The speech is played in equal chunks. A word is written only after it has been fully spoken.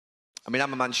I mean,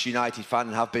 I'm a Manchester United fan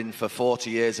and have been for 40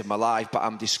 years of my life, but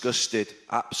I'm disgusted,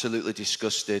 absolutely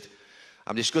disgusted.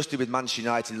 I'm disgusted with Manchester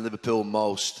United and Liverpool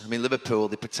most. I mean, Liverpool,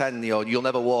 they pretend, you'll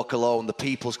never walk alone, the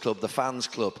people's club, the fans'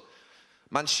 club.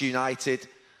 Manchester United,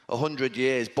 100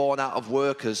 years, born out of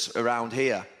workers around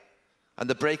here. And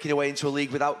they're breaking away into a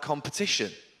league without competition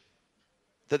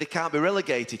that they can't be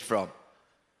relegated from.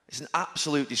 It's an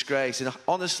absolute disgrace. And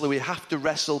honestly, we have to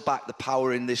wrestle back the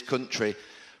power in this country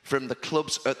from the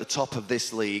clubs at the top of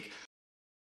this league.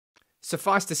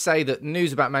 Suffice to say that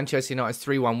news about Manchester United's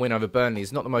 3-1 win over Burnley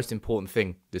is not the most important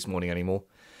thing this morning anymore.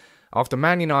 After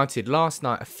Man United last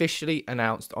night officially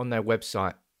announced on their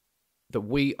website that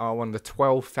we are one of the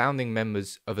 12 founding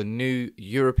members of a new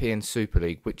European Super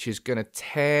League, which is going to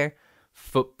tear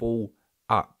football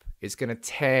up. It's going to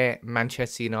tear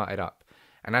Manchester United up.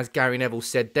 And as Gary Neville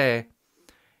said there,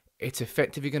 it's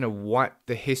effectively going to wipe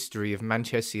the history of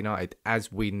Manchester United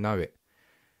as we know it.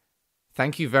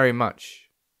 Thank you very much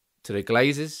to the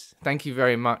Glazers. Thank you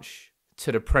very much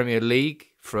to the Premier League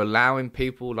for allowing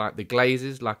people like the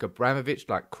Glazers, like Abramovich,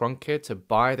 like Kroenke to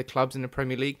buy the clubs in the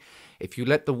Premier League. If you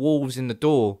let the wolves in the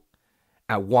door,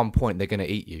 at one point they're going to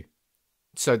eat you.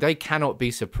 So they cannot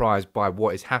be surprised by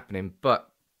what is happening,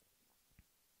 but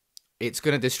it's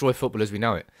going to destroy football as we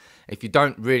know it. If you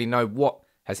don't really know what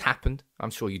has happened, I'm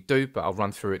sure you do, but I'll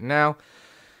run through it now.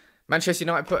 Manchester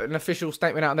United put an official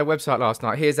statement out on their website last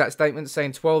night. Here's that statement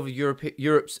saying 12 of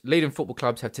Europe's leading football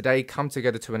clubs have today come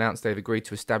together to announce they've agreed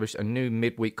to establish a new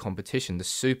midweek competition, the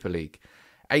Super League.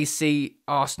 AC,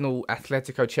 Arsenal,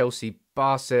 Atletico, Chelsea,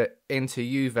 Barca, Inter,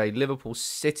 Juve, Liverpool,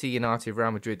 City, United,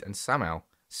 Real Madrid and somehow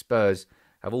Spurs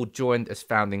have all joined as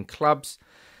founding clubs.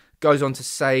 Goes on to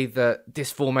say that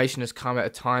this formation has come at a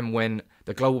time when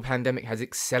the global pandemic has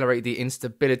accelerated the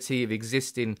instability of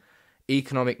existing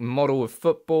economic model of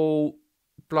football,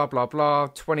 blah, blah, blah.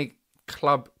 20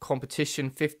 club competition,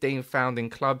 15 founding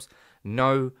clubs,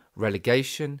 no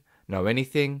relegation, no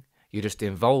anything. You're just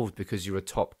involved because you're a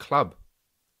top club.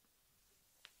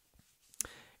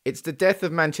 It's the death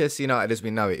of Manchester United as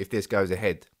we know it if this goes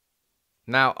ahead.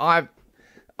 Now,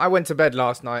 I went to bed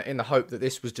last night in the hope that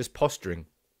this was just posturing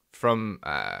from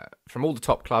all the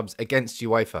top clubs against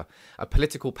UEFA, a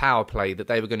political power play that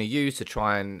they were going to use to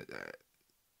try and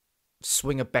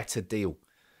swing a better deal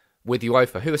with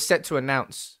UEFA, who are set to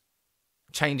announce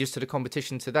changes to the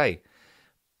competition today.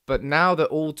 But now that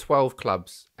all 12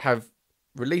 clubs have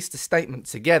released a statement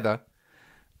together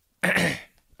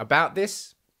about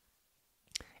this,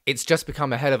 it's just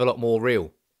become a hell of a lot more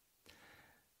real.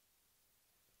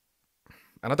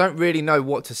 And I don't really know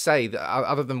what to say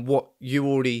other than what you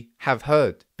already have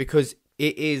heard, because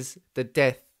it is the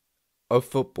death of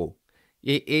football.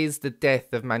 It is the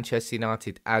death of Manchester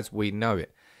United as we know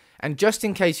it. And just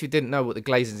in case you didn't know what the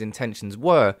Glazers' intentions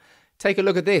were, take a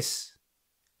look at this.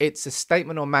 It's a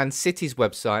statement on Man City's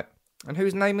website. And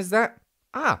whose name is that?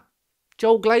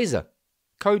 Joel Glazer,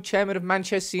 co-chairman of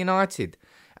Manchester United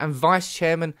and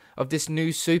vice-chairman of this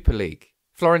new Super League.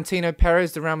 Florentino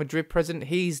Perez, the Real Madrid president,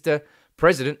 he's the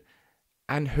president.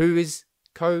 And who is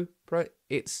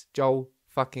It's Joel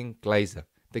fucking Glazer.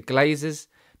 The Glazers,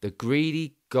 the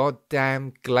greedy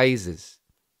goddamn Glazers.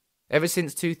 Ever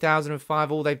since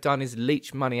 2005, all they've done is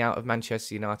leech money out of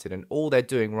Manchester United. And all they're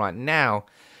doing right now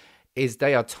is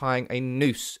they are tying a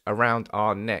noose around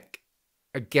our neck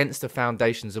against the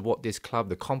foundations of what this club,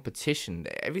 the competition,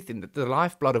 everything, the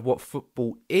lifeblood of what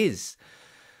football is.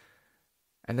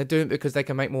 And they're doing it because they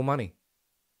can make more money.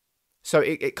 So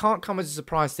it can't come as a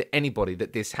surprise to anybody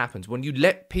that this happens. When you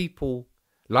let people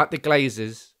like the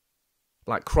Glazers,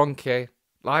 like Kroenke,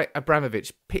 like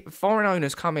Abramovich, foreign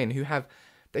owners come in who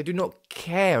they do not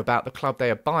care about the club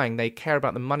they are buying. They care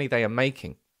about the money they are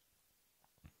making.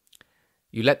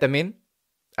 You let them in,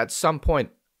 at some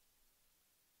point,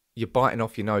 you're biting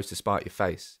off your nose to spite your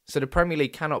face. So the Premier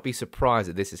League cannot be surprised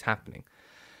that this is happening.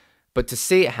 But to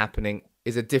see it happening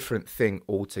is a different thing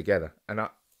altogether. And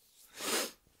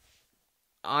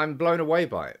I'm blown away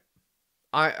by it.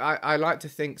 I like to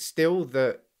think still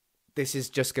that this is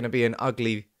just going to be an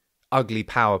ugly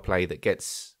power play that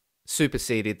gets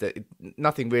superseded, that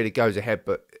nothing really goes ahead.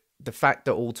 But the fact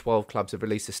that all 12 clubs have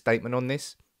released a statement on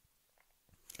this,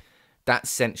 that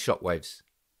sent shockwaves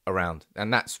around.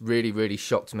 And that's really, really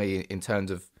shocked me in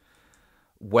terms of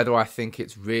whether I think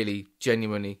it's really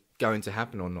genuinely going to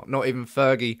happen or not. Not even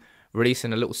Fergie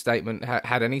releasing a little statement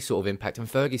had any sort of impact. And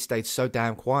Fergie stayed so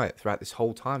damn quiet throughout this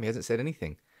whole time. He hasn't said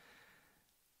anything.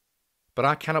 But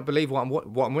I cannot believe what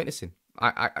I'm witnessing.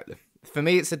 For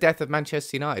me, it's the death of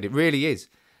Manchester United. It really is.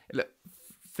 Look,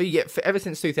 for ever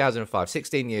since 2005,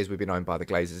 16 years we've been owned by the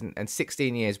Glazers, and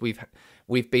 16 years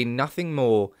we've been nothing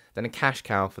more than a cash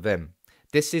cow for them.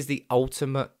 This is the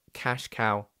ultimate cash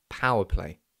cow power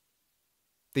play.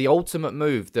 The ultimate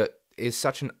move that is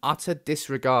such an utter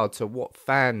disregard to what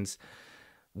fans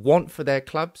want for their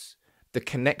clubs, the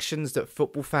connections that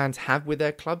football fans have with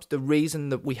their clubs, the reason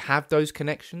that we have those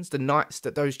connections, the nights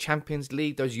that those Champions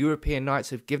League, those European nights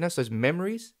have given us, those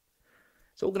memories.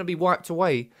 It's all going to be wiped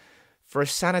away for a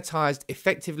sanitized,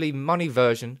 effectively money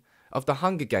version of the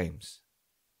Hunger Games,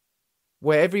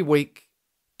 where every week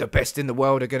the best in the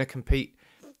world are going to compete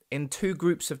in 2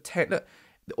 groups of 10.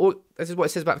 Look, this is what it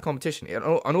says about the competition.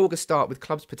 An August start with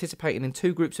clubs participating in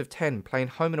 2 groups of 10, playing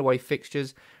home and away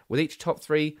fixtures, with each top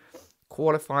 3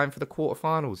 qualifying for the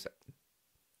quarterfinals.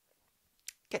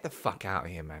 Get the fuck out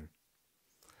of here, man.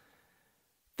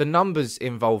 The numbers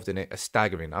involved in it are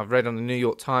staggering. I've read on the New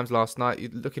York Times last night,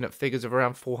 you're looking at figures of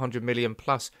around 400 million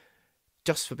plus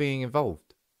just for being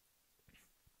involved.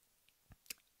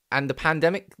 And the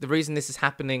pandemic, the reason this is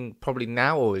happening probably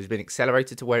now, or has been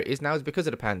accelerated to where it is now, is because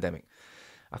of the pandemic.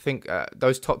 I think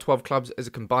those top 12 clubs as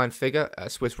a combined figure,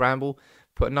 Swiss Ramble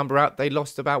put a number out, they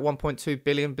lost about 1.2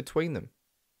 billion between them.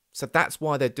 So that's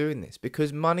why they're doing this,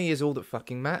 because money is all that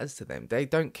fucking matters to them. They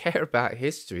don't care about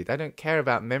history. They don't care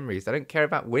about memories. They don't care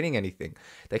about winning anything.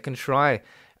 They can try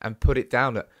and put it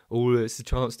down that, oh, it's a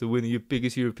chance to win your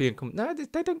biggest European No,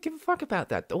 they don't give a fuck about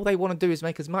that. All they want to do is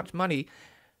make as much money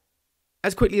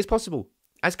as quickly as possible,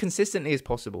 as consistently as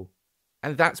possible.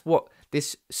 And that's what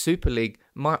this Super League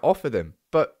might offer them.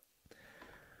 But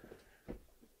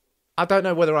I don't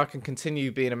know whether I can continue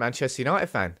being a Manchester United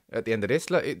fan at the end of this.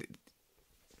 Look,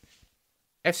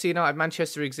 FC United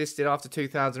Manchester existed after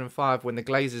 2005 when the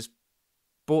Glazers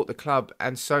bought the club,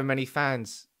 and so many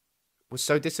fans were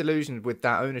so disillusioned with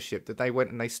that ownership that they went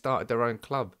and they started their own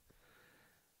club.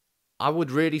 I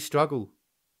would really struggle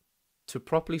to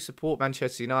properly support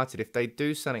Manchester United if they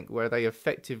do something where they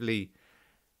effectively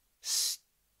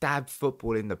stab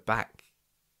football in the back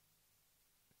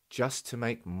just to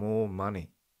make more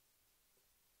money.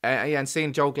 And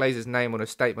seeing Joel Glazer's name on a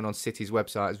statement on City's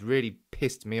website has really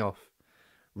pissed me off.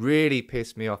 Really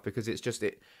pissed me off, because it's just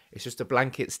a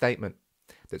blanket statement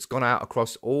that's gone out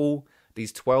across all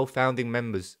these 12 founding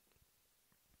members.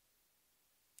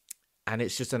 And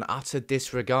it's just an utter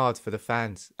disregard for the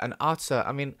fans. An utter,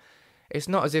 I mean, it's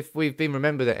not as if we've been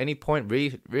remembered at any point,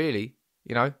 really,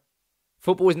 you know.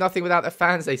 Football is nothing without the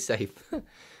fans, they say.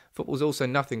 Football's also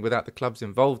nothing without the clubs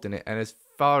involved in it. And as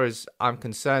far as I'm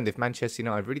concerned, if Manchester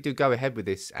United really do go ahead with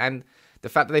this, and the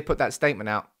fact that they put that statement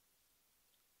out,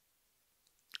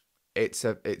 it's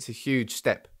a huge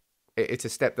step. It's a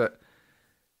step that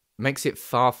makes it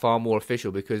far, far more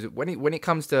official, because when it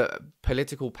comes to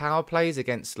political power plays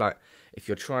against, like, if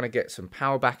you're trying to get some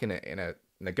power back in a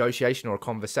negotiation or a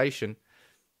conversation,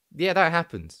 yeah, that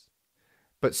happens.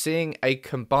 But seeing a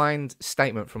combined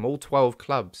statement from all 12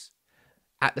 clubs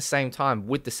at the same time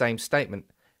with the same statement,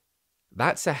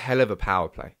 that's a hell of a power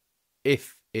play,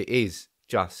 if it is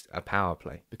just a power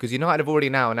play. Because United have already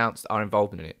now announced our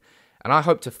involvement in it. And I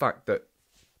hope to fuck that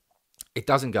it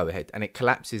doesn't go ahead and it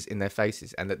collapses in their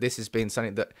faces, and that this has been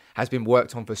something that has been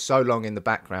worked on for so long in the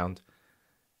background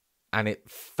and it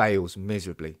fails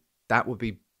miserably. That would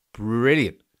be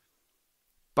brilliant.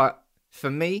 But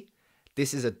for me,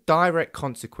 this is a direct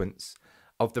consequence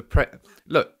of the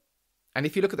look. And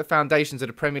if you look at the foundations of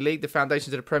the Premier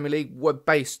League were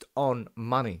based on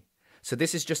money. So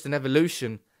this is just an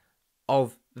evolution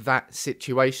of that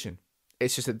situation.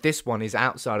 It's just that this one is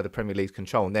outside of the Premier League's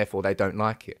control, and therefore they don't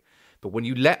like it. But when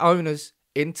you let owners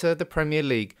into the Premier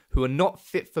League who are not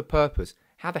fit for purpose,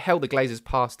 how the hell the Glazers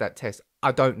passed that test,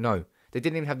 I don't know. They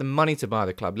didn't even have the money to buy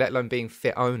the club, let alone being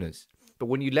fit owners. But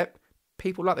when you let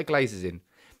people like the Glazers in,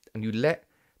 and you let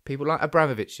people like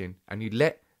Abramovich in, and you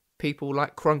let people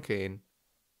like Kroenke in,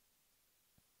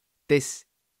 this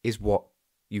is what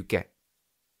you get.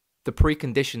 The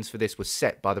preconditions for this were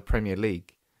set by the Premier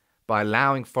League, by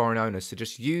allowing foreign owners to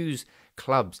just use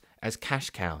clubs as cash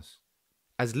cows,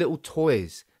 as little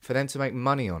toys for them to make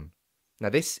money on. Now,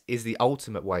 this is the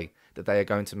ultimate way that they are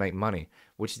going to make money,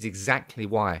 which is exactly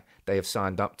why they have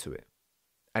signed up to it,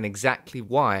 and exactly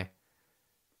why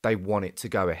they want it to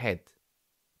go ahead.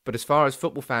 But as far as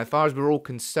football fans, as far as we're all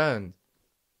concerned,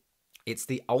 it's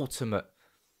the ultimate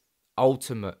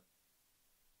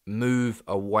move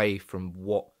away from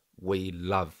what we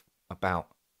love about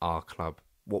our club,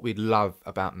 what we love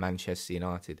about Manchester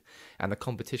United, and the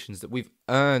competitions that we've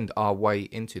earned our way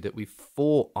into, that we've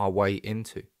fought our way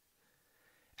into.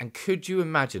 And could you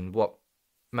imagine what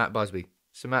Matt would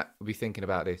be thinking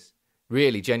about this?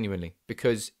 Really, genuinely.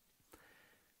 Because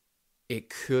it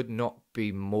could not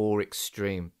be more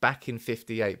extreme. Back in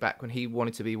 '58, back when he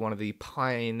wanted to be one of the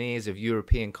pioneers of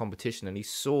European competition, and he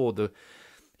saw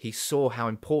how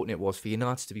important it was for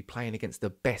United to be playing against the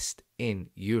best in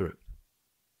Europe.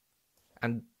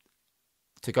 And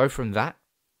to go from that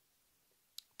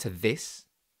to this,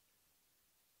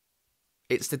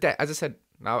 it's the death. As I said,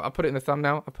 I put it in the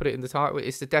thumbnail, I put it in the title.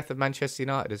 It's the death of Manchester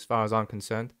United, as far as I'm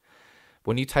concerned.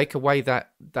 When you take away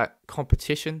that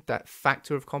competition, that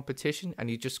factor of competition, and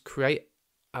you just create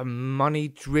a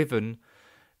money-driven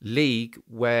league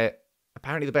where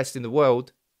apparently the best in the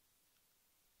world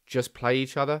just play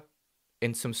each other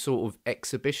in some sort of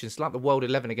exhibition. It's like the World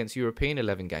 11 against European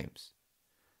 11 games.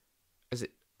 Is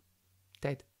it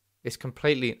dead? It's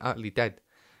completely and utterly dead.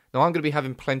 Now, I'm going to be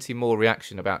having plenty more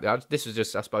reaction about that. This was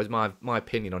just, I suppose, my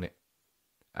opinion on it.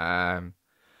 I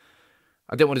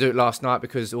didn't want to do it last night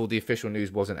because all the official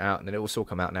news wasn't out, and then it will all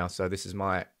come out now. So this is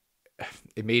my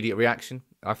immediate reaction.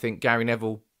 I think Gary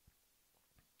Neville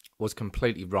was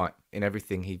completely right in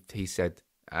everything he said,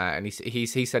 and he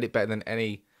said it better than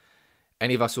any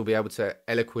of us will be able to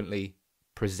eloquently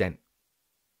present.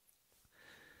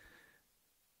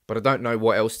 But I don't know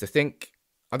what else to think.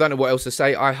 I don't know what else to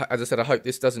say. As I said, I hope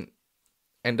this doesn't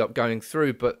end up going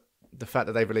through. But the fact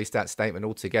that they've released that statement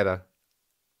altogether,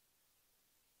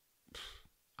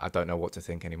 I don't know what to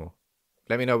think anymore.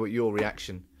 Let me know what your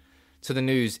reaction to the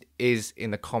news is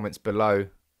in the comments below.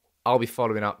 I'll be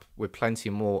following up with plenty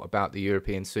more about the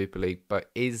European Super League.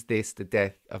 But is this the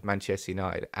death of Manchester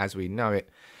United as we know it?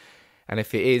 And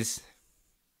if it is,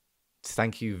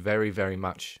 thank you very, very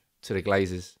much to the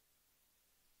Glazers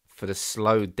for the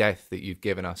slow death that you've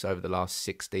given us over the last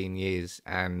 16 years.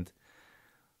 And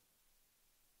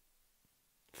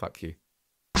fuck you.